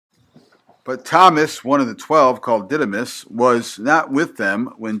But Thomas, one of the 12, called Didymus, was not with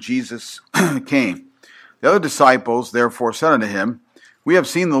them when Jesus came. The other disciples therefore said unto him, We have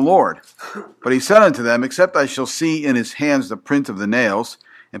seen the Lord. But he said unto them, Except I shall see in his hands the print of the nails,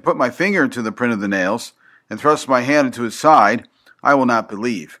 and put my finger into the print of the nails, and thrust my hand into his side, I will not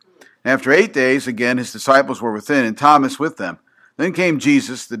believe. And after 8 days, again his disciples were within, and Thomas with them. Then came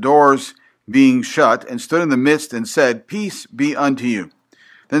Jesus, the doors being shut, and stood in the midst, and said, Peace be unto you.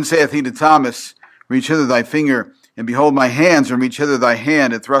 Then saith he to Thomas, Reach hither thy finger, and behold my hands, and reach hither thy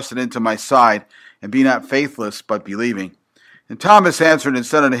hand, and thrust it into my side, and be not faithless, but believing. And Thomas answered and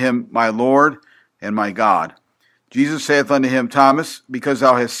said unto him, My Lord and my God. Jesus saith unto him, Thomas, because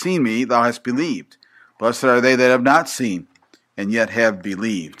thou hast seen me, thou hast believed. Blessed are they that have not seen, and yet have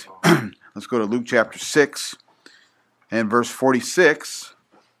believed. Let's go to Luke chapter 6 and verse 46.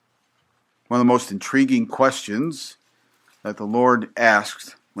 One of the most intriguing questions that the Lord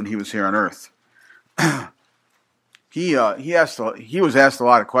asked when he was here on earth. He was asked a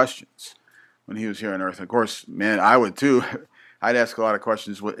lot of questions when he was here on earth. Of course, man, I would too. I'd ask a lot of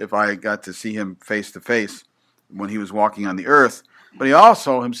questions if I got to see him face to face when he was walking on the earth. But he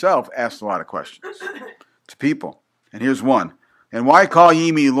also himself asked a lot of questions to people. And here's one. And why call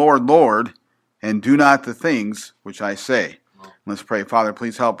ye me Lord, Lord, and do not the things which I say? Let's pray. Father,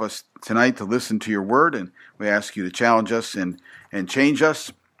 please help us tonight to listen to your word, and we ask you to challenge us and change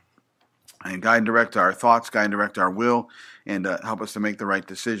us, and guide and direct our thoughts, guide and direct our will, and help us to make the right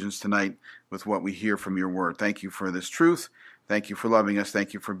decisions tonight with what we hear from your word. Thank you for this truth. Thank you for loving us.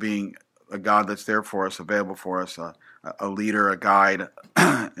 Thank you for being a God that's there for us, available for us, a leader, a guide,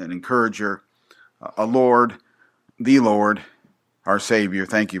 an encourager, a Lord, the Lord, our Savior.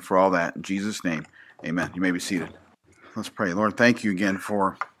 Thank you for all that. In Jesus' name, amen. You may be seated. Let's pray. Lord, thank you again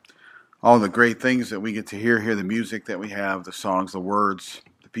for all the great things that we get to hear the music that we have, the songs, the words,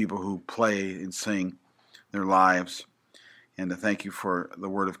 the people who play and sing their lives. And to thank you for the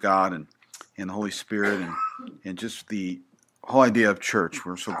Word of God and the Holy Spirit and just the whole idea of church.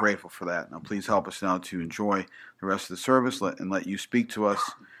 We're so grateful for that. Now please help us now to enjoy the rest of the service and let you speak to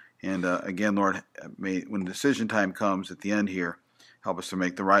us. And again, Lord, when decision time comes at the end here, help us to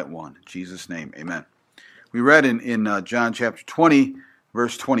make the right one. In Jesus' name, amen. We read in John chapter 20,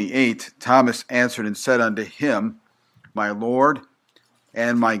 verse 28, Thomas answered and said unto him, My Lord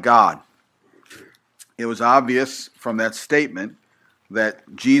and my God. It was obvious from that statement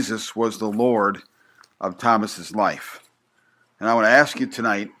that Jesus was the Lord of Thomas's life. And I want to ask you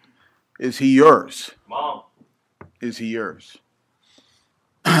tonight, is he yours? Mom. Is he yours?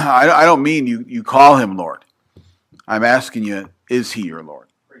 I don't mean you call him Lord. I'm asking you, is he your Lord?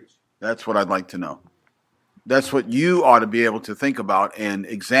 Preach. That's what I'd like to know. That's what you ought to be able to think about and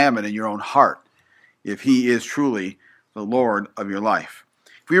examine in your own heart, if he is truly the Lord of your life.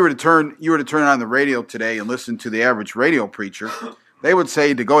 If you were to turn on the radio today and listen to the average radio preacher, they would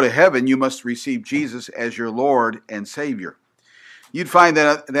say to go to heaven, you must receive Jesus as your Lord and Savior. You'd find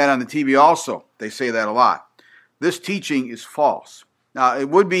that on the TV also. They say that a lot. This teaching is false. Now, it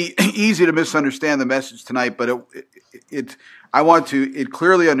would be easy to misunderstand the message tonight, but I want it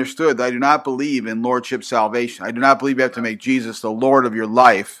clearly understood that I do not believe in lordship salvation. I do not believe you have to make Jesus the Lord of your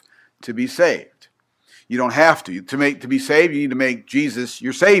life to be saved. You don't have to. To be saved, you need to make Jesus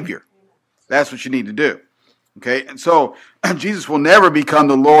your Savior. That's what you need to do. Okay? And so, Jesus will never become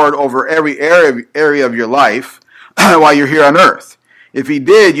the Lord over every area of your life while you're here on earth. If he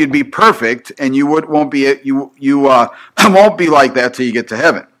did, you'd be perfect, and you won't be like that till you get to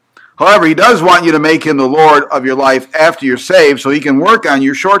heaven. However, he does want you to make him the Lord of your life after you're saved, so he can work on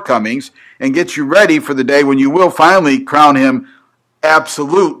your shortcomings and get you ready for the day when you will finally crown him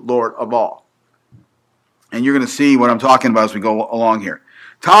absolute Lord of all. And you're going to see what I'm talking about as we go along here.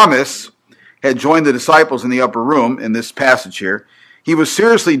 Thomas had joined the disciples in the upper room in this passage here. He was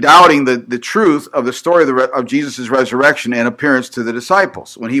seriously doubting the truth of the story of Jesus' resurrection and appearance to the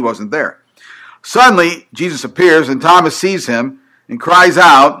disciples when he wasn't there. Suddenly, Jesus appears, and Thomas sees him and cries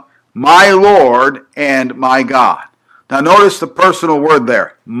out, My Lord and my God. Now notice the personal word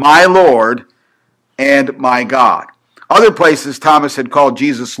there, my Lord and my God. Other places Thomas had called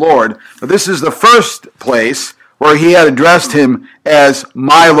Jesus Lord, but this is the first place where he had addressed him as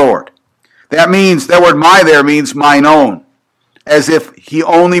my Lord. That word my there means mine own, as if he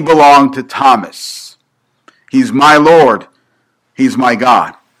only belonged to Thomas. He's my Lord. He's my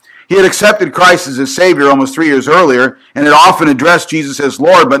God. He had accepted Christ as his Savior almost 3 years earlier and had often addressed Jesus as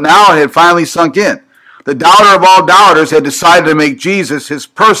Lord, but now it had finally sunk in. The doubter of all doubters had decided to make Jesus his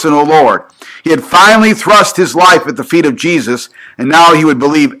personal Lord. He had finally thrust his life at the feet of Jesus, and now he would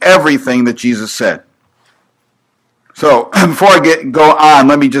believe everything that Jesus said. So before I go on,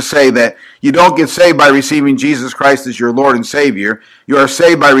 let me just say that you don't get saved by receiving Jesus Christ as your Lord and Savior. You are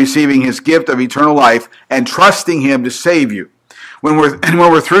saved by receiving his gift of eternal life and trusting him to save you. When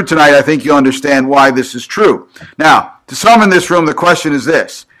we're through tonight, I think you'll understand why this is true. Now, to some in this room, the question is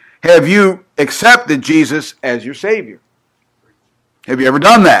this: have you accepted Jesus as your Savior? Have you ever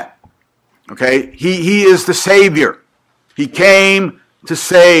done that? Okay, he is the Savior. He came to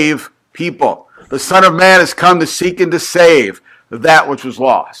save people. The Son of Man has come to seek and to save that which was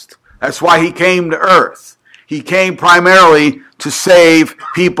lost. That's why he came to earth. He came primarily to save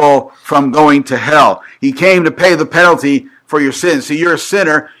people from going to hell. He came to pay the penalty for your sins. See, you're a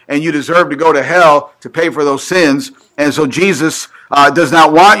sinner and you deserve to go to hell to pay for those sins. And so Jesus does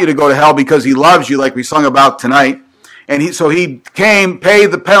not want you to go to hell because he loves you, like we sung about tonight. And so he came, paid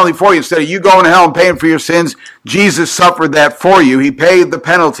the penalty for you. Instead of you going to hell and paying for your sins, Jesus suffered that for you. He paid the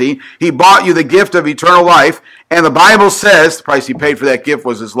penalty. He bought you the gift of eternal life. And the Bible says, the price he paid for that gift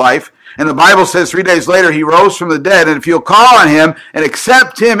was his life. And the Bible says 3 days later he rose from the dead. And if you'll call on him and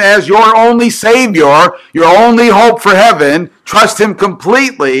accept him as your only Savior, your only hope for heaven, trust him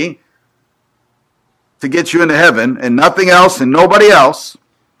completely to get you into heaven and nothing else and nobody else,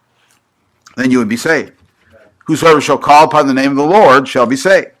 then you would be saved. Whosoever shall call upon the name of the Lord shall be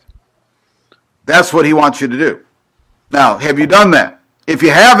saved. That's what he wants you to do. Now, have you done that? If you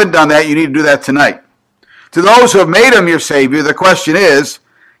haven't done that, you need to do that tonight. To those who have made him your Savior, the question is,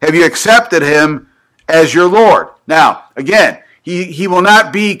 have you accepted him as your Lord? Now, again, he will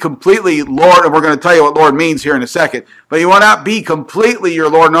not be completely Lord, and we're going to tell you what Lord means here in a second, but he will not be completely your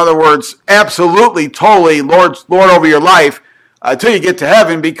Lord. In other words, absolutely, totally Lord over your life, until you get to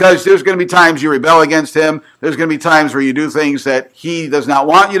heaven, because there's going to be times you rebel against him. There's going to be times where you do things that he does not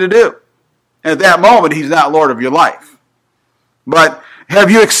want you to do. And at that moment, he's not Lord of your life. But have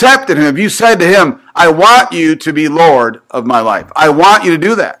you accepted him? Have you said to him, I want you to be Lord of my life. I want you to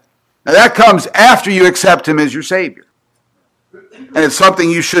do that. Now that comes after you accept him as your Savior. And it's something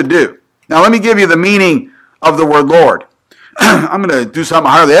you should do. Now let me give you the meaning of the word Lord. I'm going to do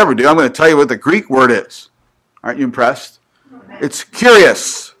something I hardly ever do. I'm going to tell you what the Greek word is. Aren't you impressed? It's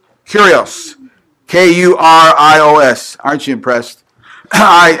curious. Curios. K-U-R-I-O-S. Aren't you impressed?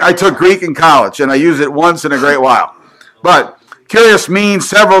 I took Greek in college, and I use it once in a great while. But curious means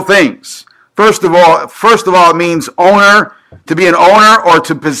several things. First of all, it means owner, to be an owner or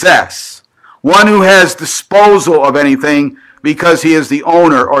to possess. One who has disposal of anything because he is the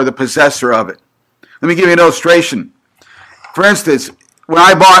owner or the possessor of it. Let me give you an illustration. For instance, when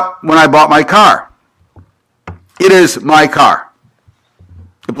I bought my car, it is my car.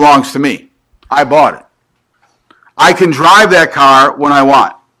 It belongs to me. I bought it. I can drive that car when I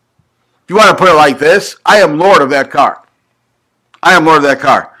want. If you want to put it like this, I am Lord of that car. I am Lord of that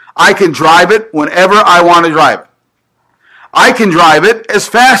car. I can drive it whenever I want to drive it. I can drive it as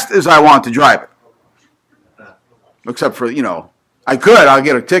fast as I want to drive it. Except for, I could. I'll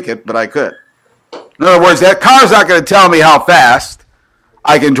get a ticket, but I could. In other words, that car's not going to tell me how fast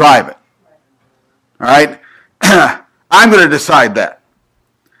I can drive it. All right? I'm going to decide that.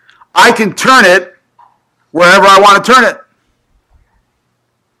 I can turn it wherever I want to turn it.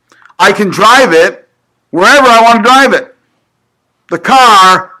 I can drive it wherever I want to drive it. The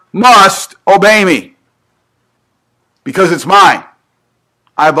car must obey me because it's mine.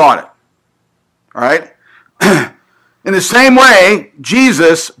 I bought it. All right? In the same way,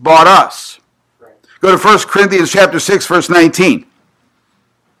 Jesus bought us. Go to 1 Corinthians chapter 6, verse 19.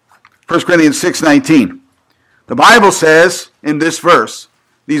 1 Corinthians 6:19. The Bible says in this verse,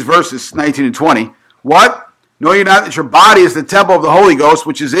 these verses 19 and 20, what? Know ye not that your body is the temple of the Holy Ghost,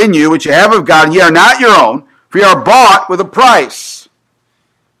 which is in you, which you have of God, and ye are not your own, for ye are bought with a price.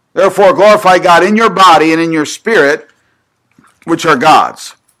 Therefore glorify God in your body and in your spirit, which are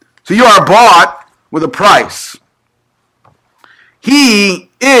God's. So you are bought with a price.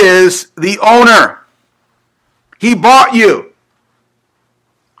 He is the owner. He bought you.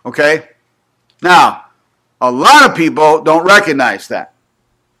 Okay? Now, a lot of people don't recognize that.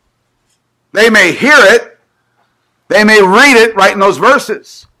 They may hear it, they may read it right in those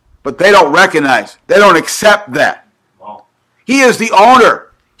verses, but they don't recognize it. They don't accept that. Wow. He is the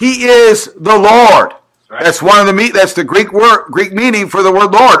owner. He is the Lord. That's right. That's the Greek meaning for the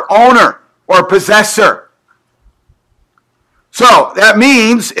word Lord, owner or possessor. So that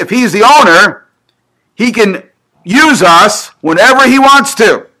means if he's the owner, he can use us whenever he wants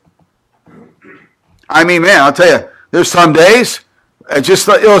to. I mean, man, I'll tell you, there's some days, just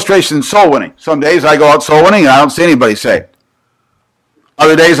the illustration in soul winning. Some days I go out soul winning and I don't see anybody saved.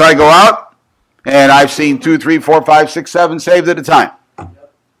 Other days I go out and I've seen 2, 3, 4, 5, 6, 7 saved at a time.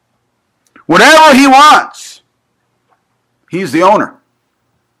 Whenever he wants. He's the owner.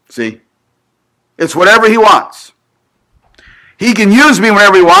 See? It's whatever he wants. He can use me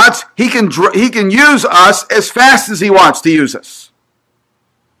whenever he wants. He can use us as fast as he wants to use us.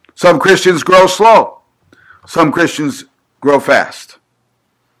 Some Christians grow slow. Some Christians grow fast.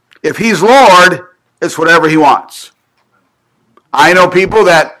 If he's Lord, it's whatever he wants. I know people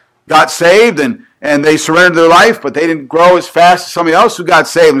that got saved and they surrendered their life, but they didn't grow as fast as somebody else who got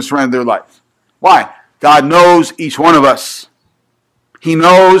saved and surrendered their life. Why? God knows each one of us. He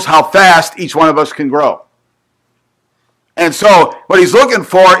knows how fast each one of us can grow. And so what he's looking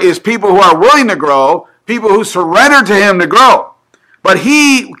for is people who are willing to grow, people who surrender to him to grow. But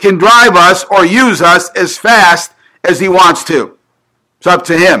he can drive us or use us as fast as he wants to. It's up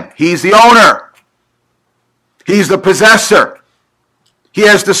to him. He's the owner. He's the possessor. He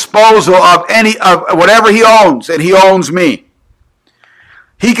has disposal of whatever he owns, and he owns me.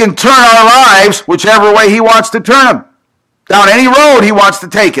 He can turn our lives whichever way he wants to turn them. Down any road he wants to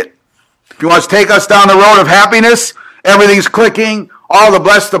take it. If he wants to take us down the road of happiness, everything's clicking, all the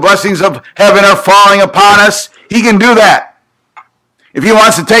blessings of heaven are falling upon us, he can do that. If he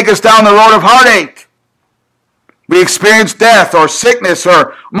wants to take us down the road of heartache, we experience death or sickness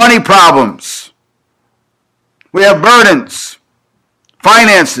or money problems, we have burdens,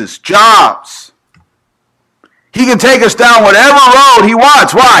 finances, jobs. He can take us down whatever road he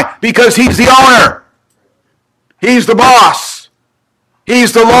wants. Why? Because he's the owner. He's the boss.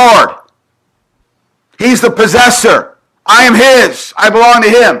 He's the Lord. He's the possessor. I am his. I belong to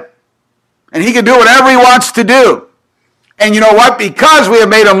him. And he can do whatever he wants to do. And you know what? Because we have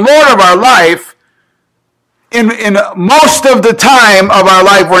made him Lord of our life, in most of the time of our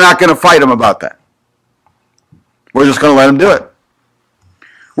life, we're not going to fight him about that. We're just going to let him do it.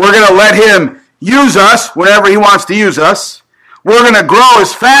 We're going to let him use us whenever he wants to use us. We're going to grow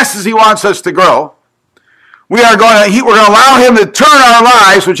as fast as he wants us to grow. We're going to allow him to turn our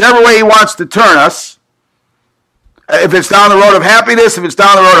lives whichever way he wants to turn us. If it's down the road of happiness, if it's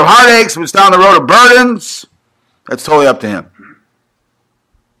down the road of heartaches, if it's down the road of burdens, that's totally up to him.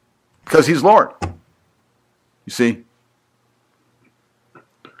 Because he's Lord. You see?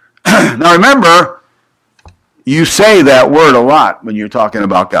 Now remember, you say that word a lot when you're talking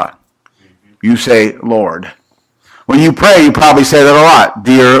about God. You say Lord. When you pray, you probably say that a lot.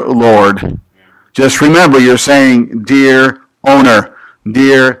 Dear Lord. Just remember, you're saying, dear owner,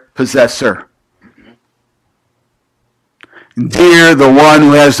 dear possessor. Dear the one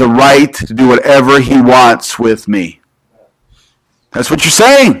who has the right to do whatever he wants with me. That's what you're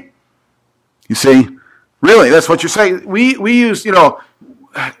saying. You see? Really, that's what you're saying. We use,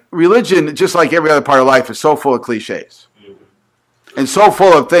 religion, just like every other part of life, is so full of cliches. And so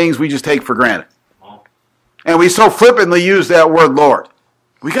full of things we just take for granted. And we so flippantly use that word Lord.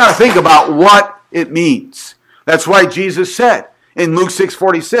 We got to think about what it means. That's why Jesus said in Luke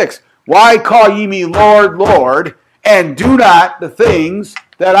 6:46, why call ye me Lord, Lord, and do not the things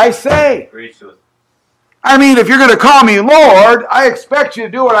that I say? I mean, if you're going to call me Lord, I expect you to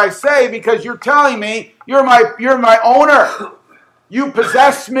do what I say because you're telling me you're my owner. You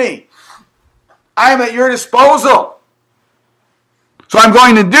possess me. I am at your disposal. So I'm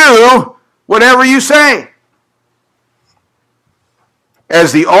going to do whatever you say.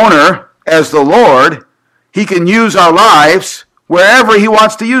 As the owner, as the Lord, he can use our lives wherever he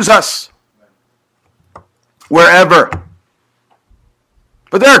wants to use us. Wherever.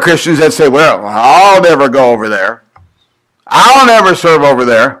 But there are Christians that say, well, I'll never go over there. I'll never serve over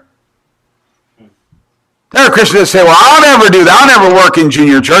there. There are Christians that say, well, I'll never do that. I'll never work in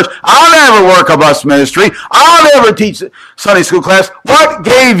junior church. I'll never work a bus ministry. I'll never teach Sunday school class. What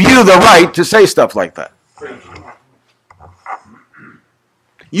gave you the right to say stuff like that?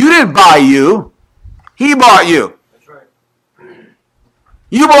 You didn't buy you. He bought you. That's right.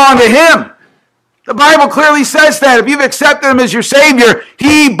 You belong to him. The Bible clearly says that. If you've accepted him as your Savior,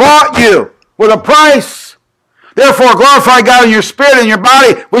 he bought you with a price. Therefore, glorify God in your spirit and your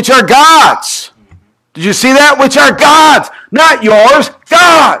body, which are God's. Did you see that? Which are God's. Not yours,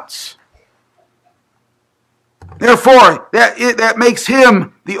 God's. Therefore, that makes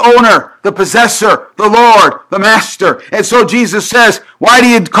him the owner, the possessor, the Lord, the master. And so Jesus says, why do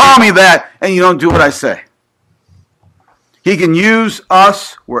you call me that and you don't do what I say? He can use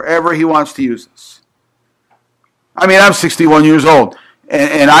us wherever he wants to use us. I mean, I'm 61 years old,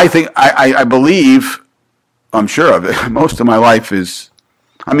 and I think, I believe, I'm sure of it, most of my life is,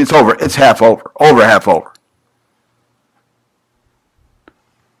 it's over. It's half over. Over half over.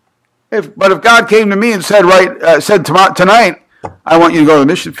 But if God came to me and said, tonight, I want you to go to the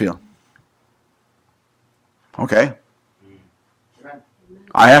mission field. Okay.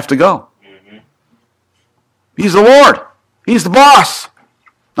 I have to go. He's the Lord. He's the boss.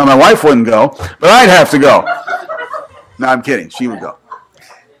 Now, my wife wouldn't go, but I'd have to go. No, I'm kidding. She would go.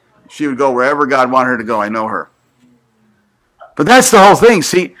 She would go wherever God wanted her to go. I know her. But that's the whole thing.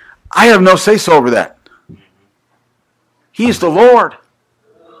 See, I have no say-so over that. He's the Lord.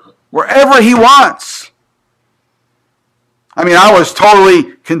 Wherever he wants. I mean, I was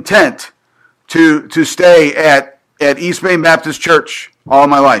totally content to stay at East Main Baptist Church all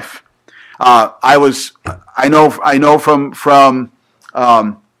my life. I know from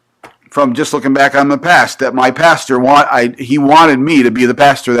just looking back on the past that my pastor he wanted me to be the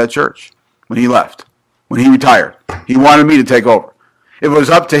pastor of that church when he left, when he retired. He wanted me to take over. If it was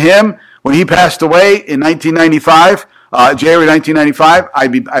up to him, when he passed away in 1995, January 1995,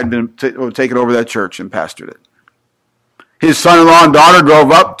 I'd been taken over that church and pastored it. His son-in-law and daughter drove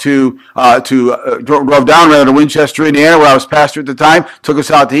down to Winchester, Indiana, where I was pastor at the time, took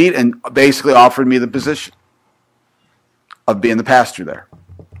us out to eat, and basically offered me the position of being the pastor there.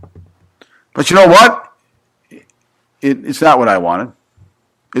 But you know what? It's not what I wanted.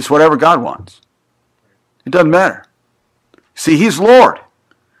 It's whatever God wants. It doesn't matter. See, he's Lord.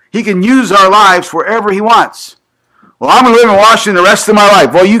 He can use our lives wherever he wants. Well, I'm going to live in Washington the rest of my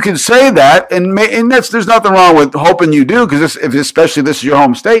life. Well, you can say that, and there's nothing wrong with hoping you do, because especially this is your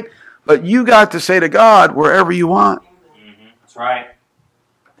home state. But you got to say to God wherever you want. Mm-hmm. That's right.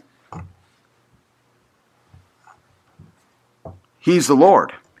 He's the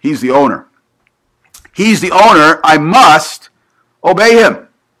Lord. He's the owner. He's the owner. I must obey him.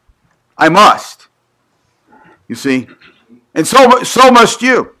 I must. You see? And so must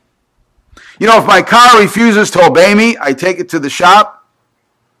you. You know, if my car refuses to obey me, I take it to the shop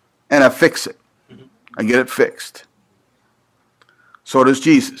and I fix it. I get it fixed. So does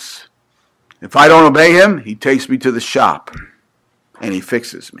Jesus. If I don't obey him, he takes me to the shop and he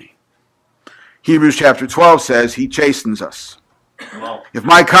fixes me. Hebrews chapter 12 says he chastens us. If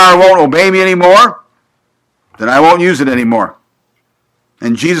my car won't obey me anymore, then I won't use it anymore.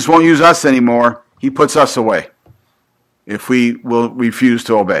 And Jesus won't use us anymore. He puts us away if we will refuse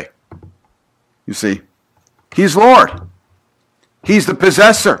to obey. You see, he's Lord. He's the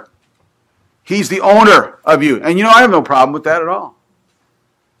possessor. He's the owner of you. And you know, I have no problem with that at all.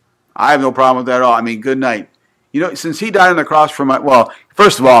 I have no problem with that at all. I mean, good night. You know, since he died on the cross for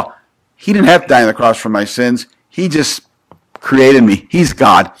first of all, he didn't have to die on the cross for my sins. He just created me. He's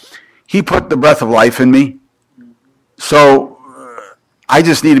God. He put the breath of life in me. So I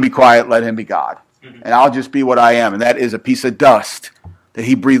just need to be quiet, let him be God. And I'll just be what I am. And that is a piece of dust that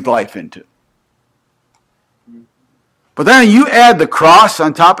he breathed life into. But then you add the cross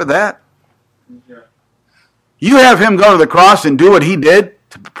on top of that. You have him go to the cross and do what he did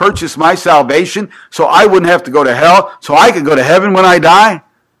to purchase my salvation so I wouldn't have to go to hell, so I could go to heaven when I die.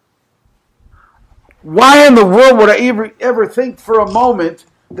 Why in the world would I ever think for a moment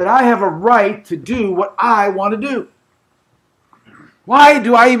that I have a right to do what I want to do? Why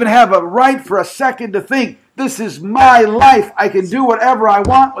do I even have a right for a second to think, this is my life, I can do whatever I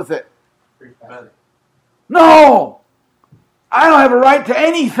want with it? No! I don't have a right to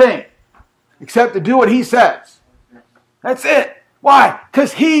anything except to do what he says. That's it. Why?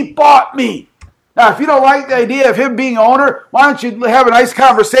 Because he bought me. Now, if you don't like the idea of him being owner, why don't you have a nice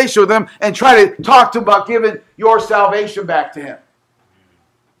conversation with him and try to talk to him about giving your salvation back to him?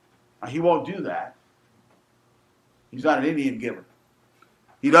 Now, he won't do that. He's not an Indian giver.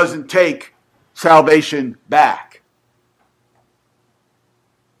 He doesn't take salvation back.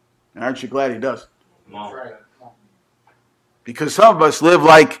 And aren't you glad he doesn't? Because some of us live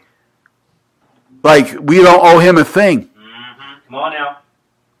like we don't owe him a thing. Mm-hmm. Come on now.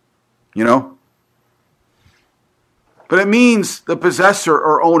 You know? But it means the possessor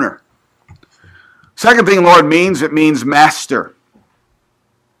or owner. Second thing Lord means, it means master.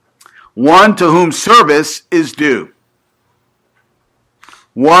 One to whom service is due.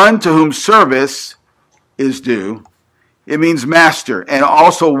 One to whom service is due. It means master, and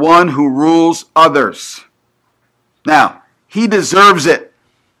also one who rules others. Now, he deserves it.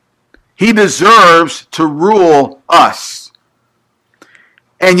 He deserves to rule us.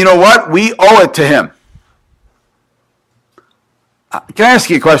 And you know what? We owe it to him. Can I ask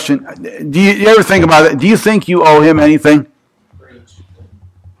you a question? Do you ever think about it? Do you think you owe him anything?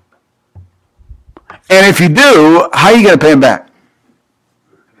 And if you do, how are you going to pay him back?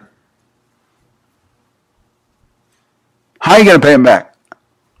 How are you going to pay him back?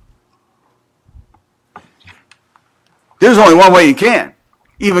 There's only one way you can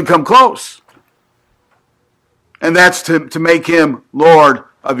even come close. And that's to make him Lord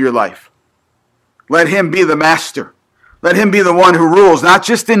of your life. Let him be the master. Let him be the one who rules, not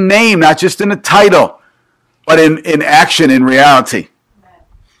just in name, not just in a title, but in action, in reality.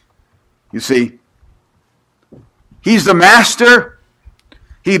 You see, he's the master.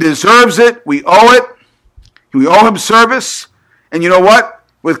 He deserves it. We owe it. We owe him service. And you know what?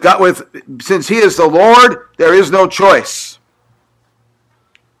 Since he is the Lord, there is no choice.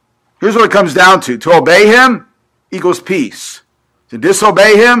 Here's what it comes down to. To obey him equals peace. To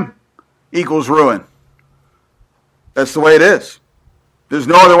disobey him equals ruin. That's the way it is. There's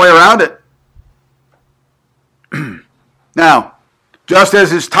no other way around it. Now, just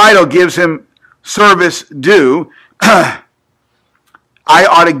as his title gives him service due, I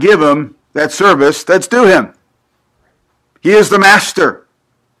ought to give him that service that's due him. He is the master.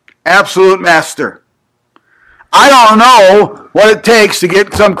 Absolute master. I don't know what it takes to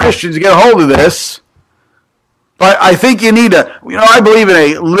get some Christians to get a hold of this, but I think you need I believe in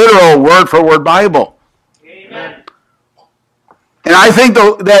a literal word-for-word Bible. Amen. And I think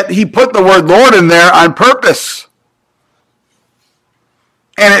that he put the word Lord in there on purpose.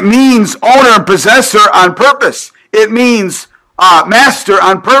 And it means owner and possessor on purpose. It means master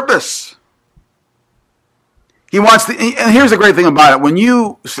on purpose. He wants to, and here's the great thing about it. When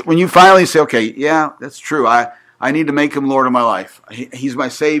you finally say, okay, yeah, that's true. I need to make him Lord of my life. He's my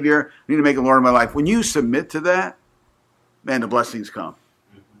Savior. I need to make him Lord of my life. When you submit to that, man, the blessings come.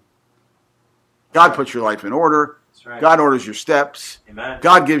 God puts your life in order. That's right. God orders your steps. Amen.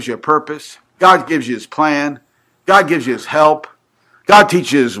 God gives you a purpose. God gives you his plan. God gives you his help. God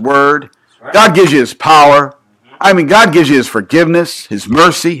teaches you his word. Right. God gives you his power. I mean, God gives you his forgiveness, his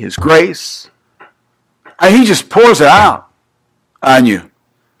mercy, his grace. And he just pours it out on you.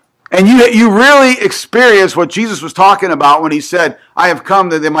 And you really experience what Jesus was talking about when he said, I have come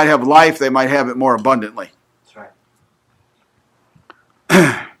that they might have life, they might have it more abundantly. That's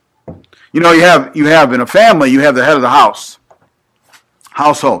right. You have in a family, you have the head of the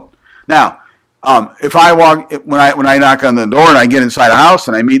household. Now, if I when I knock on the door and I get inside a house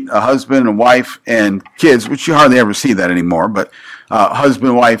and I meet a husband and wife and kids, which you hardly ever see that anymore, but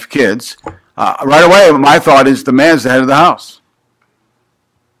husband, wife, kids, right away my thought is the man's the head of the house.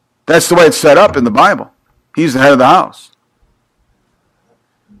 That's the way it's set up in the Bible. He's the head of the house.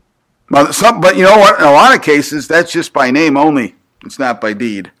 But you know what? In a lot of cases, that's just by name only. It's not by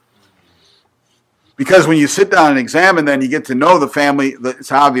deed. Because when you sit down and examine, then you get to know the family.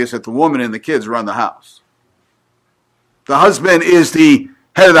 It's obvious that the woman and the kids run the house. The husband is the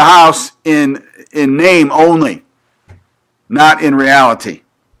head of the house in name only, not in reality.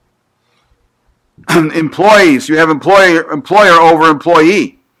 Employees, you have employer over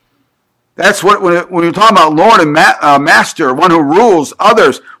employee. That's what when you're talking about Lord and Master, one who rules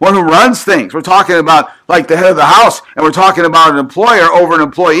others, one who runs things. We're talking about like the head of the house, and we're talking about an employer over an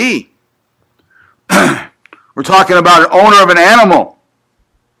employee. We're talking about an owner of an animal.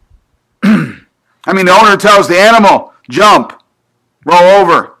 I mean, the owner tells the animal, jump, roll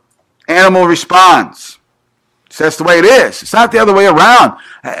over. Animal responds. So that's the way it is. It's not the other way around.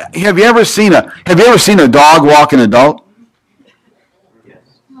 Have you ever seen a dog walk an adult?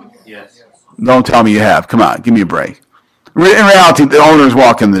 Yes. Don't tell me you have. Come on, give me a break. In reality, the owner is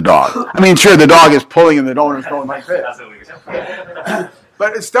walking the dog. I mean, sure, the dog is pulling and the owner's going like this.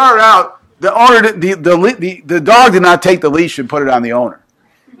 But it started out, the owner, the dog did not take the leash and put it on the owner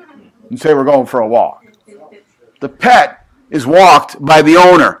and say we're going for a walk. The pet is walked by the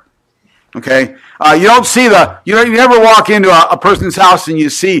owner. Okay, you don't see you never walk into a person's house and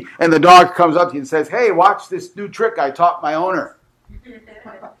the dog comes up to you and says, "Hey, watch this new trick I taught my owner."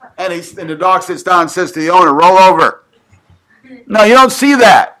 And the dog sits down and says to the owner, "Roll over." No, you don't see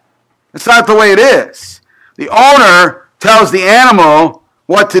that. It's not the way it is. The owner tells the animal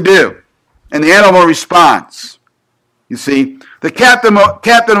what to do, and the animal responds. You see, the captain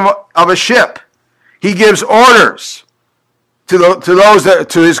of a ship, he gives orders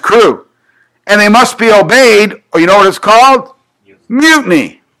to his crew. And they must be obeyed, or you know what it's called?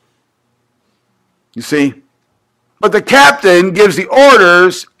 Mutiny. You see? But the captain gives the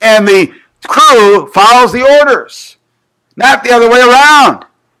orders, and the crew follows the orders. Not the other way around.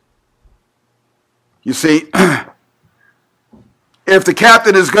 You see? If the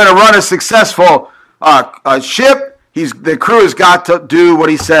captain is going to run a successful ship, the crew has got to do what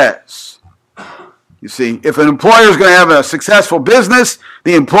he says. You see, if an employer is going to have a successful business,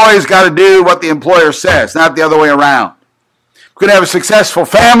 the employee's got to do what the employer says, not the other way around. If we're going to have a successful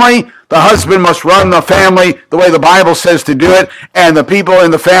family, the husband must run the family the way the Bible says to do it, and the people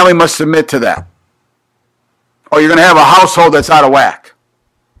in the family must submit to that. Or you're going to have a household that's out of whack,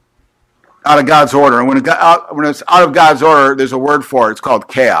 out of God's order. And when it's out of God's order, there's a word for it. It's called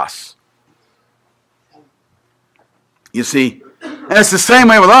chaos. You see, and it's the same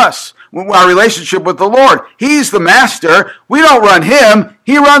way with us. our relationship with the Lord. He's the master. We don't run him.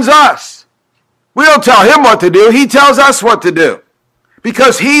 He runs us. We don't tell him what to do. He tells us what to do.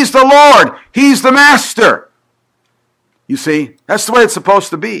 Because he's the Lord. He's the master. You see, that's the way it's supposed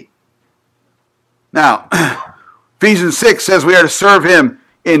to be. Now, Ephesians 6 says we are to serve him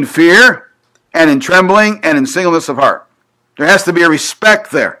in fear and in trembling and in singleness of heart. There has to be a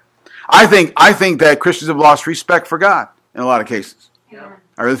respect there. I think that Christians have lost respect for God in a lot of cases. Yeah.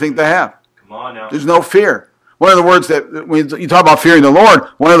 I really think they have. Come on now. There's no fear. One of the words that, when you talk about fearing the Lord,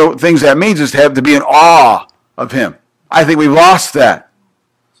 one of the things that means is to be in awe of him. I think we've lost that.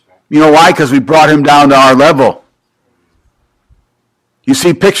 You know why? Because we brought him down to our level. You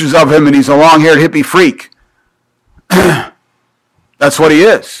see pictures of him and he's a long-haired hippie freak. That's what he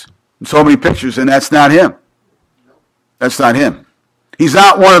is. In so many pictures, and that's not him. That's not him. He's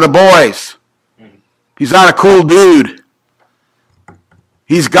not one of the boys. He's not a cool dude.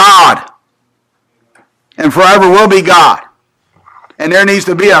 He's God. And forever will be God. And there needs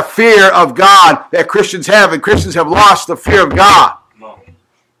to be a fear of God that Christians have, and Christians have lost the fear of God.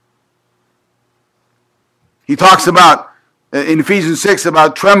 He talks about, in Ephesians 6,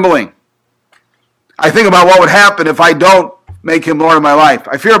 about trembling. I think about what would happen if I don't make him Lord of my life.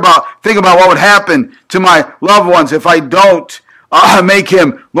 I think about what would happen to my loved ones if I don't make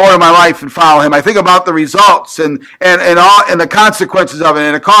him Lord of my life and follow him. I think about the results and the consequences of it,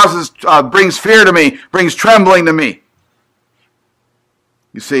 and it brings fear to me, brings trembling to me.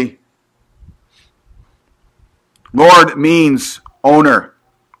 You see, Lord means owner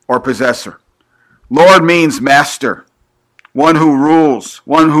or possessor. Lord means master, one who rules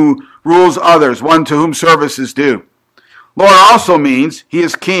others, one to whom service is due. Lord also means he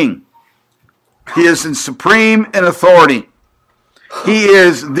is king. He is in supreme in authority. He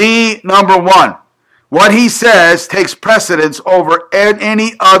is the number one. What he says takes precedence over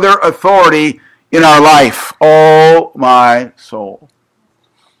any other authority in our life. Oh, my soul.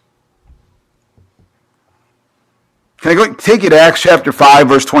 Can I take you to Acts chapter 5,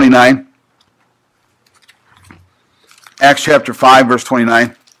 verse 29? Acts chapter 5, verse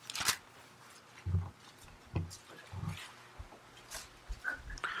 29.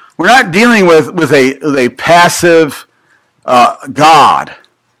 We're not dealing with a passive God.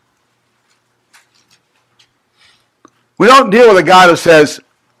 We don't deal with a God who says,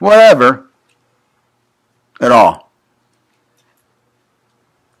 whatever, at all.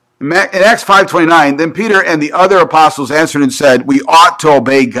 In Acts 5:29, then Peter and the other apostles answered and said, we ought to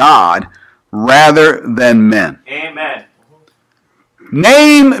obey God rather than men. Amen.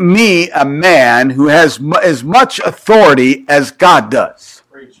 Name me a man who has as much authority as God does.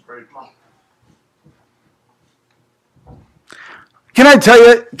 Can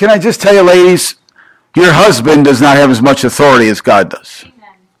I just tell you, ladies, your husband does not have as much authority as God does.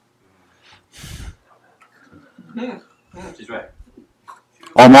 Amen. She's right.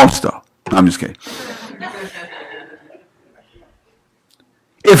 Almost, though. I'm just kidding.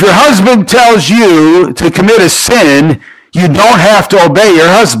 If your husband tells you to commit a sin, you don't have to obey your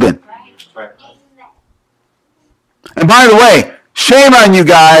husband. Right. And by the way, shame on you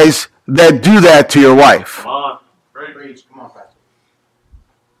guys that do that to your wife. Come on. Come on, Pastor.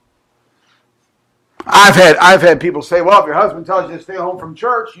 I've had people say, well, if your husband tells you to stay home from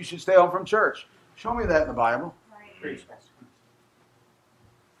church, you should stay home from church. Show me that in the Bible. Preach, Pastor.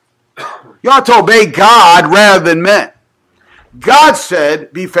 You ought to obey God rather than men. God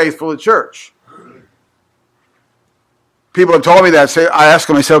said, be faithful to church. People have told me that. I ask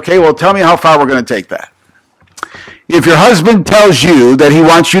them, I say, okay, well, tell me how far we're going to take that. If your husband tells you that he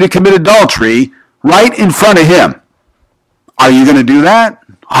wants you to commit adultery right in front of him, are you going to do that?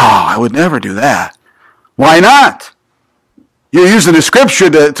 Oh, I would never do that. Why not? You're using the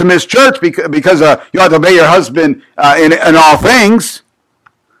scripture to miss church because you ought to obey your husband in all things.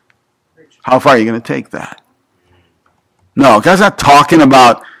 How far are you going to take that? No, God's not talking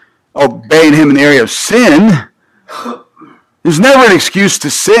about obeying him in the area of sin. There's never an excuse to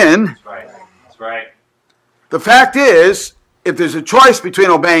sin. That's right. That's right. The fact is, if there's a choice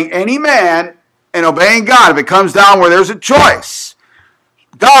between obeying any man and obeying God, if it comes down where there's a choice,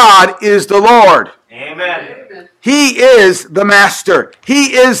 God is the Lord. Amen. He is the master.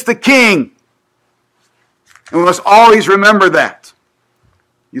 He is the king. And we must always remember that.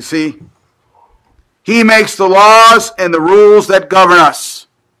 You see? He makes the laws and the rules that govern us.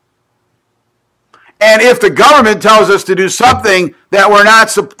 And if the government tells us to do something that we're not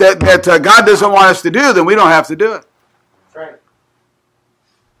that God doesn't want us to do, then we don't have to do it. That's right.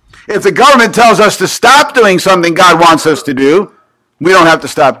 If the government tells us to stop doing something God wants us to do, we don't have to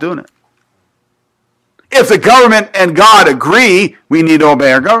stop doing it. If the government and God agree, we need to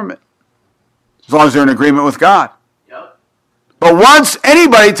obey our government. as long as they're in agreement with God. Yep. But once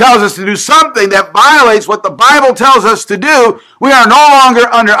anybody tells us to do something that violates what the Bible tells us to do, we are no longer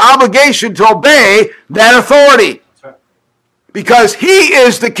under obligation to obey that authority. That's right. Because he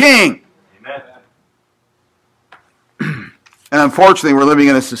is the king. Amen. And unfortunately, we're living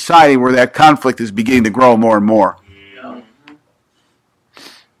in a society where that conflict is beginning to grow more and more. Yep.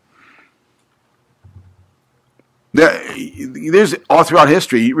 There's all throughout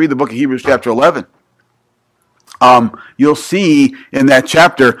history. You read the book of Hebrews chapter 11. You'll see in that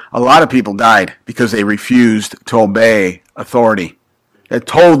chapter a lot of people died because they refused to obey authority that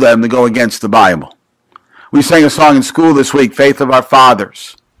told them to go against the Bible. We sang a song in school this week, Faith of Our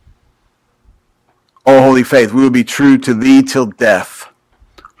Fathers. O holy faith, we will be true to thee till death.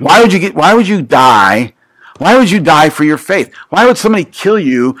 Why would you die? Why would you die for your faith? Why would somebody kill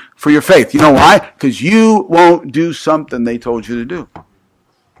you for your faith? You know why? Because you won't do something they told you to do.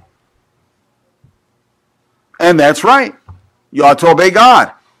 And that's right. You ought to obey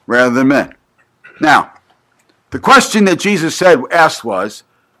God rather than men. Now, the question that Jesus asked was,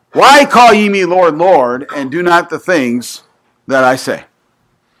 why call ye me Lord, Lord, and do not the things that I say?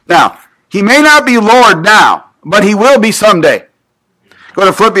 Now, he may not be Lord now, but he will be someday. Go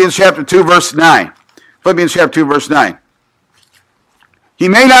to Philippians chapter 2, verse 9. Philippians chapter 2, verse 9. He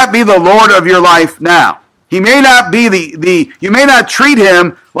may not be the Lord of your life now. He may not be you may not treat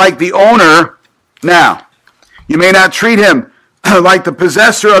him like the owner now. You may not treat him like the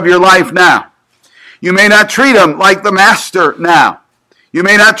possessor of your life now. You may not treat him like the master now. You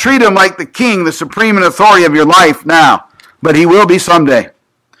may not treat him like the king, the supreme and authority of your life now. But he will be someday.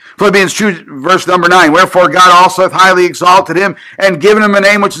 Philippians 2, verse number 9. Wherefore God also hath highly exalted him, and given him a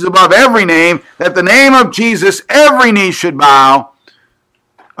name which is above every name, that the name of Jesus every knee should bow,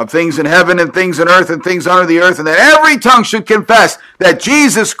 of things in heaven and things in earth and things under the earth, and that every tongue should confess that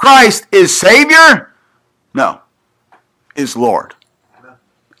Jesus Christ is Savior? No, is Lord.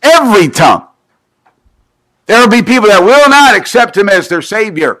 Every tongue. There will be people that will not accept him as their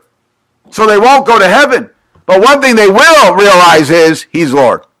Savior, so they won't go to heaven. But one thing they will realize is he's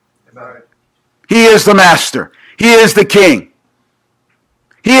Lord. He is the master. He is the king.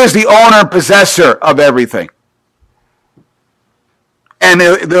 He is the owner and possessor of everything. And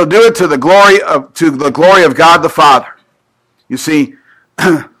they'll do it to the glory of God the Father. You see,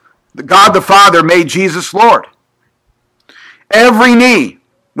 God the Father made Jesus Lord. Every knee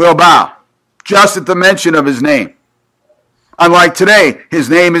will bow just at the mention of his name. Unlike today, his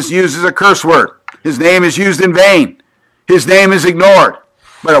name is used as a curse word. His name is used in vain. His name is ignored.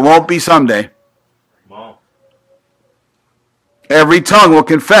 But it won't be someday. Wow. Every tongue will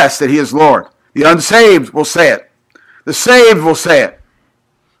confess that he is Lord. The unsaved will say it. The saved will say it.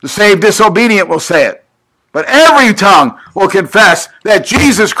 The saved disobedient will say it. But every tongue will confess that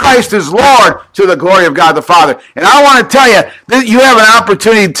Jesus Christ is Lord to the glory of God the Father. And I want to tell you that you have an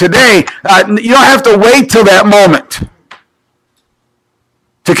opportunity today. You don't have to wait till that moment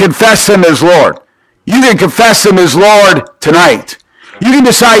to confess him as Lord. You can confess him as Lord tonight. You can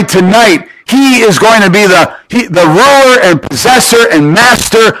decide tonight he is going to be the ruler and possessor and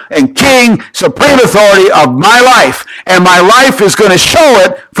master and king, supreme authority of my life. And my life is going to show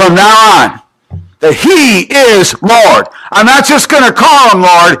it from now on. That he is Lord. I'm not just going to call him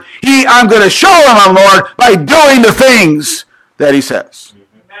Lord. I'm going to show him I'm Lord by doing the things that he says.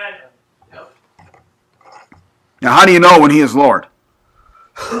 Now, how do you know when he is Lord?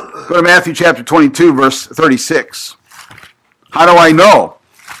 Go to Matthew chapter 22, verse 36. How do I know?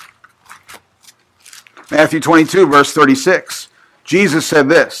 Matthew 22, verse 36. Jesus said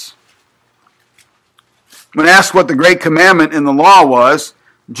this. When asked what the great commandment in the law was,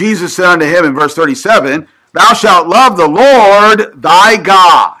 Jesus said unto him in verse 37, Thou shalt love the Lord thy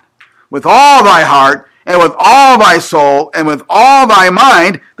God with all thy heart and with all thy soul and with all thy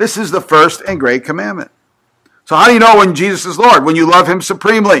mind. This is the first and great commandment. So how do you know when Jesus is Lord? When you love him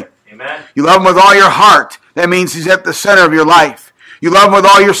supremely. Amen. You love him with all your heart. That means he's at the center of your life. You love him with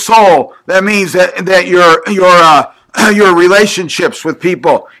all your soul. That means that your relationships with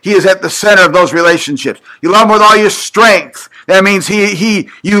people, he is at the center of those relationships. You love him with all your strength. That means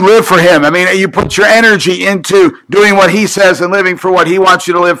you live for him. I mean, you put your energy into doing what he says and living for what he wants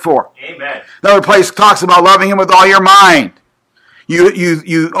you to live for. Amen. Another place talks about loving him with all your mind.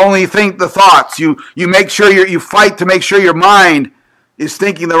 You only think the thoughts. You make sure you fight to make sure your mind is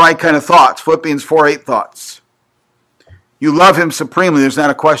thinking the right kind of thoughts. Philippians 4:8 thoughts. You love him supremely. There's not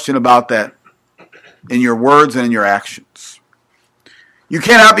a question about that in your words and in your actions. You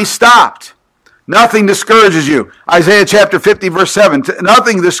cannot be stopped. Nothing discourages you. Isaiah chapter 50, verse 7.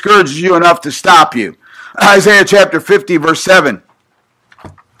 Nothing discourages you enough to stop you. Isaiah chapter 50, verse 7.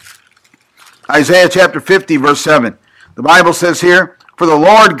 Isaiah chapter 50, verse 7. The Bible says here, "For the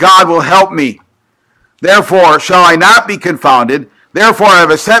Lord God will help me. Therefore shall I not be confounded. Therefore I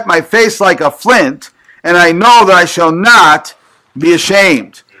have set my face like a flint, and I know that I shall not be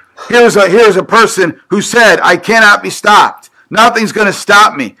ashamed." Here's a person who said, I cannot be stopped. Nothing's going to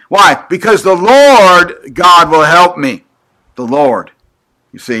stop me. Why? Because the Lord God will help me. The Lord.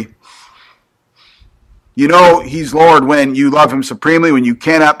 You see? You know he's Lord when you love him supremely, when you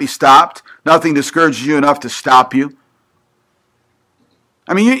cannot be stopped. Nothing discourages you enough to stop you.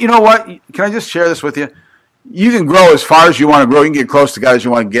 I mean, you know what? Can I just share this with you? You can grow as far as you want to grow. You can get close to God as you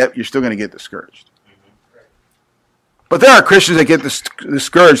want to get. You're still going to get discouraged. But there are Christians that get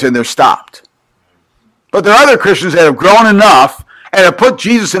discouraged and they're stopped. But there are other Christians that have grown enough and have put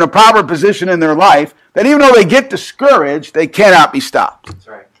Jesus in a proper position in their life that even though they get discouraged, they cannot be stopped. That's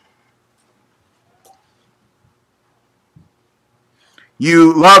right.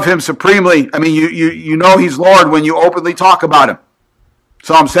 You love him supremely. I mean, you know he's Lord when you openly talk about him.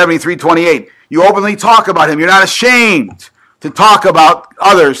 Psalm 73:28. You openly talk about him. You're not ashamed to talk about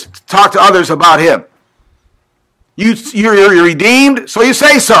others, to talk to others about him. You're redeemed, so you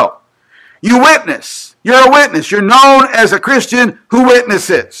say so. You witness. You're a witness. You're known as a Christian who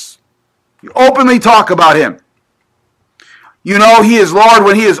witnesses. You openly talk about him. You know he is Lord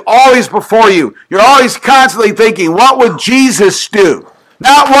when he is always before you. You're always constantly thinking, what would Jesus do?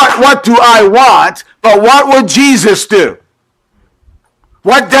 Not what do I want, but what would Jesus do?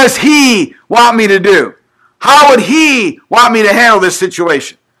 What does he want me to do? How would he want me to handle this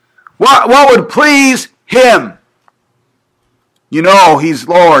situation? What would please him? You know he's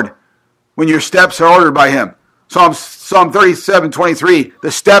Lord when your steps are ordered by him. Psalm 37:23,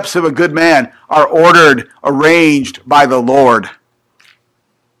 the steps of a good man are ordered, arranged by the Lord.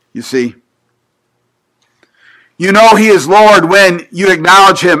 You see? You know he is Lord when you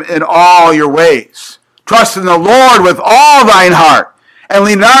acknowledge him in all your ways. Trust in the Lord with all thine heart, and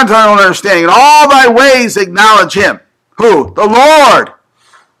lean not to thine own understanding. In all thy ways acknowledge him. Who? The Lord.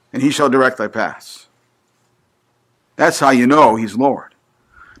 And he shall direct thy paths. That's how you know he's Lord.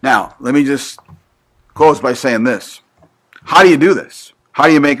 Now, let me just close by saying this. How do you do this? How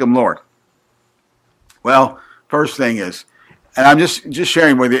do you make him Lord? Well, first thing is, and I'm just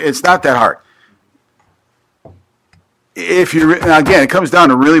sharing with you, it's not that hard. Now again, it comes down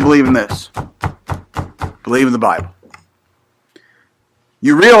to really believing this. Believe in the Bible.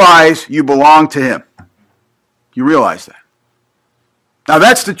 You realize you belong to him. You realize that. Now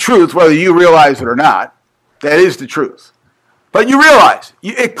that's the truth, whether you realize it or not. That is the truth. But you realize,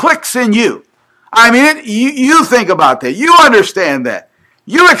 it clicks in you. I mean, you think about that. You understand that.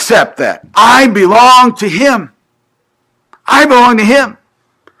 You accept that. I belong to him. I belong to him.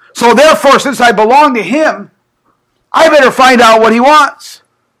 So therefore, since I belong to him, I better find out what he wants.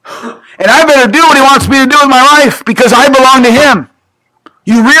 And I better do what he wants me to do with my life because I belong to him.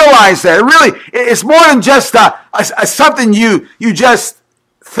 You realize that. It's more than just something you just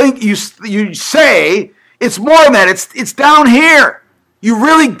think you say. It's more than that. It's down here. You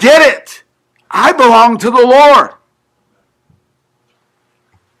really get it. I belong to the Lord.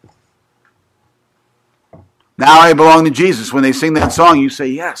 Now I belong to Jesus. When they sing that song, you say,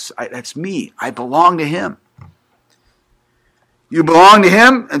 yes, that's me. I belong to him. You belong to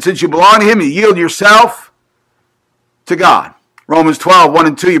him, and since you belong to him, you yield yourself to God. Romans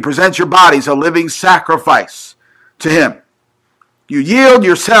 12:1-2, you present your bodies a living sacrifice to him. You yield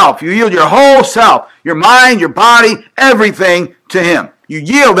yourself. You yield your whole self, your mind, your body, everything to him. You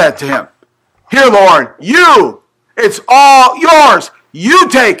yield that to him. Here, Lord, it's all yours. You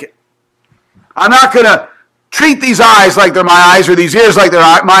take it. I'm not going to treat these eyes like they're my eyes or these ears like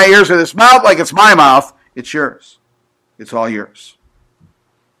they're my ears or this mouth like it's my mouth. It's yours. It's all yours.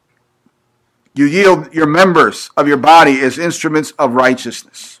 You yield your members of your body as instruments of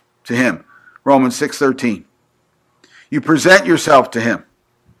righteousness to him. Romans 6:13. You present yourself to him.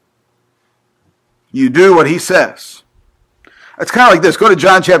 You do what he says. It's kind of like this. Go to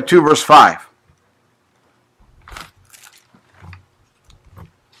John chapter 2, verse 5.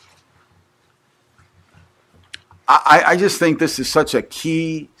 I just think this is such a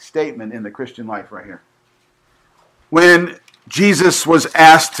key statement in the Christian life right here. When Jesus was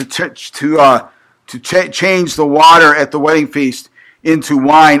asked to change the water at the wedding feast into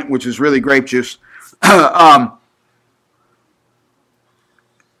wine, which is really grape juice,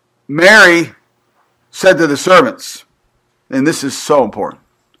 Mary said to the servants, and this is so important,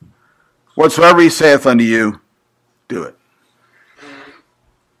 whatsoever he saith unto you, do it.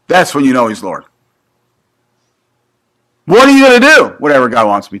 That's when you know he's Lord. What are you going to do? Whatever God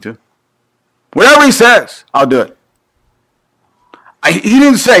wants me to. Whatever he says, I'll do it. Mary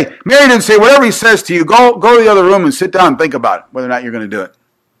didn't say, whatever he says to you, go to the other room and sit down and think about it, whether or not you're going to do it.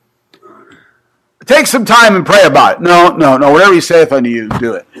 Take some time and pray about it. No. Whatever he saith unto you,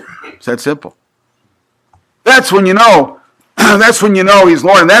 do it. It's that simple. That's when you know. That's when you know he's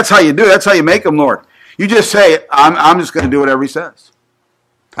Lord, and that's how you do it. That's how you make him Lord. You just say, I'm just going to do whatever he says.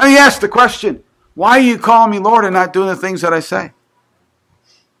 And he asks the question, why are you calling me Lord and not doing the things that I say?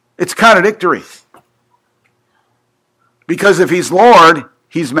 It's contradictory. Because if he's Lord,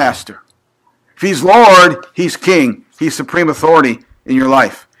 he's master. If he's Lord, he's king. He's supreme authority in your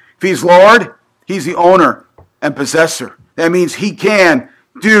life. If he's Lord, he's the owner and possessor. That means he can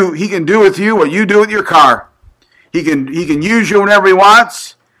do with you what you do with your car. He can use you whenever he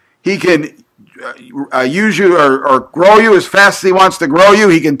wants. He can use you or grow you as fast as he wants to grow you.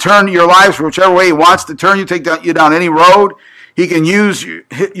 He can turn your lives whichever way he wants to turn you, take you down any road. He can use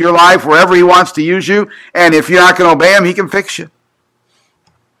your life wherever he wants to use you. And if you're not going to obey him, he can fix you.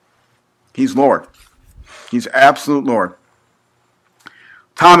 He's Lord. He's absolute Lord.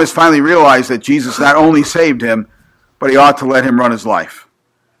 Thomas finally realized that Jesus not only saved him, but he ought to let him run his life.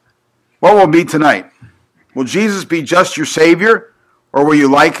 What will it be tonight? Will Jesus be just your Savior? Or will you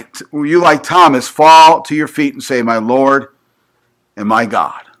like Thomas fall to your feet and say, my Lord and my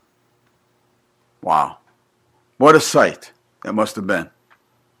God? Wow. What a sight that must have been.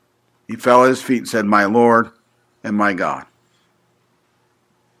 He fell at his feet and said, my Lord and my God.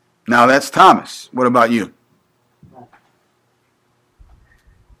 Now that's Thomas. What about you?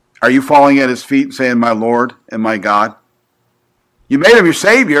 Are you falling at his feet and saying, my Lord and my God? You made him your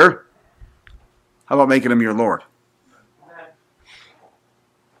Savior. How about making him your Lord?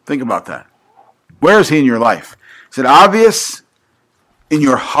 Think about that. Where is he in your life? Is it obvious in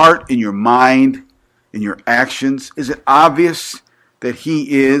your heart, in your mind, in your actions? Is it obvious that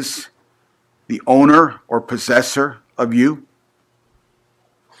he is the owner or possessor of you?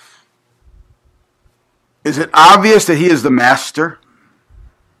 Is it obvious that he is the master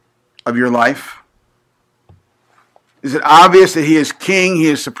of your life? Is it obvious that he is king, he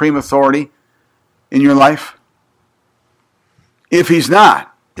is supreme authority in your life? If he's not,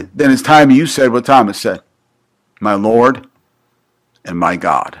 then it's time you said what Thomas said. My Lord and my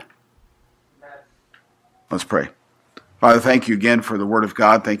God. Let's pray. Father, thank you again for the word of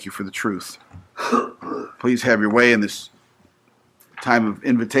God. Thank you for the truth. Please have your way in this time of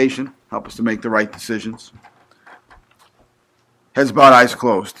invitation. Help us to make the right decisions. Heads bowed, eyes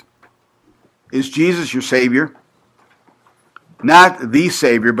closed. Is Jesus your Savior? Not the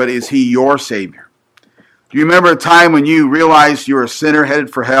Savior, but is he your Savior? Do you remember a time when you realized you were a sinner headed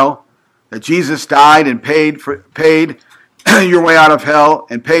for hell? That Jesus died and paid your way out of hell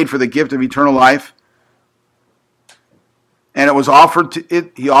and paid for the gift of eternal life? And it was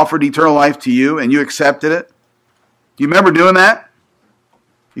he offered eternal life to you and you accepted it? Do you remember doing that?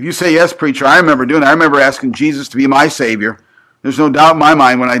 If you say, yes, preacher, I remember doing it. I remember asking Jesus to be my Savior. There's no doubt in my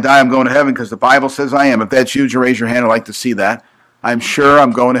mind when I die I'm going to heaven because the Bible says I am. If that's you, raise your hand. I'd like to see that. I'm sure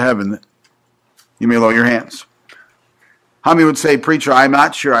I'm going to heaven. You may lower your hands. How many would say, preacher, I'm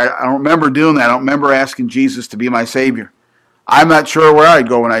not sure. I don't remember doing that. I don't remember asking Jesus to be my Savior. I'm not sure where I'd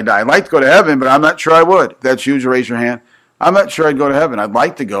go when I die. I'd like to go to heaven, but I'm not sure I would. If that's you, raise your hand. I'm not sure I'd go to heaven. I'd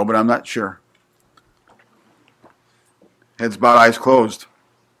like to go, but I'm not sure. Heads bowed, eyes closed.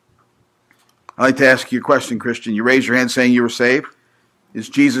 I'd like to ask you a question, Christian. You raised your hand saying you were saved. Is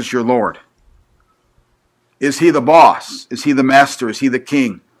Jesus your Lord? Is he the boss? Is he the master? Is he the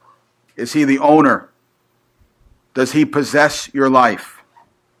king? Is he the owner? Does he possess your life?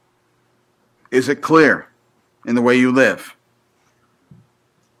 Is it clear in the way you live?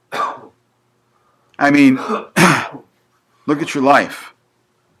 I mean, look at your life.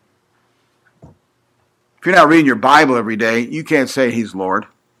 If you're not reading your Bible every day, you can't say he's Lord.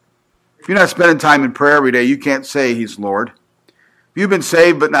 If you're not spending time in prayer every day, you can't say he's Lord. If you've been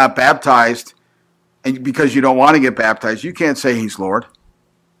saved but not baptized, and because you don't want to get baptized, you can't say he's Lord.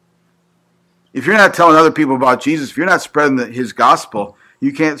 If you're not telling other people about Jesus, if you're not spreading his gospel,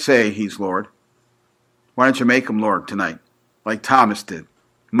 you can't say he's Lord. Why don't you make him Lord tonight, like Thomas did?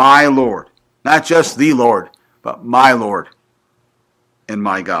 My Lord. Not just the Lord, but my Lord and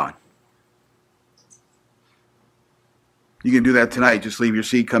my God. You can do that tonight. Just leave your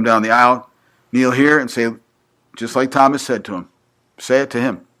seat, come down the aisle, kneel here, and say, just like Thomas said to him. Say it to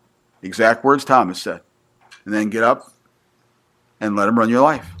him. Exact words Thomas said. And then get up and let him run your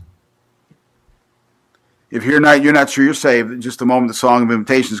life. If you're not sure you're saved, in just a moment the song of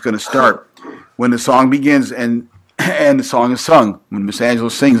invitation is going to start. When the song begins and the song is sung, when Miss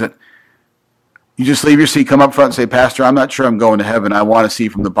Angela sings it, you just leave your seat, come up front and say, Pastor, I'm not sure I'm going to heaven. I want to see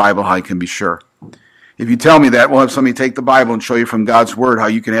from the Bible how I can be sure. If you tell me that, we'll have somebody take the Bible and show you from God's Word how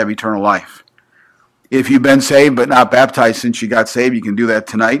you can have eternal life. If you've been saved but not baptized since you got saved, you can do that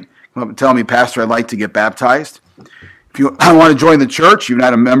tonight. Come up and tell me, Pastor, I'd like to get baptized. If you want to join the church, you're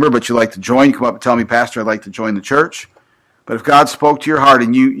not a member, but you'd like to join, come up and tell me, Pastor, I'd like to join the church. But if God spoke to your heart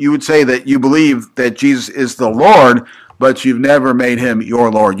and you would say that you believe that Jesus is the Lord, but you've never made him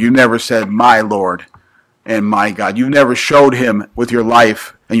your Lord. You've never said, my Lord and my God. You've never showed him with your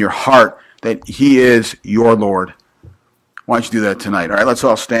life and your heart that he is your Lord. Why don't you do that tonight? All right, let's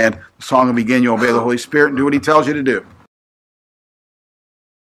all stand. The song will begin. You obey the Holy Spirit and do what he tells you to do.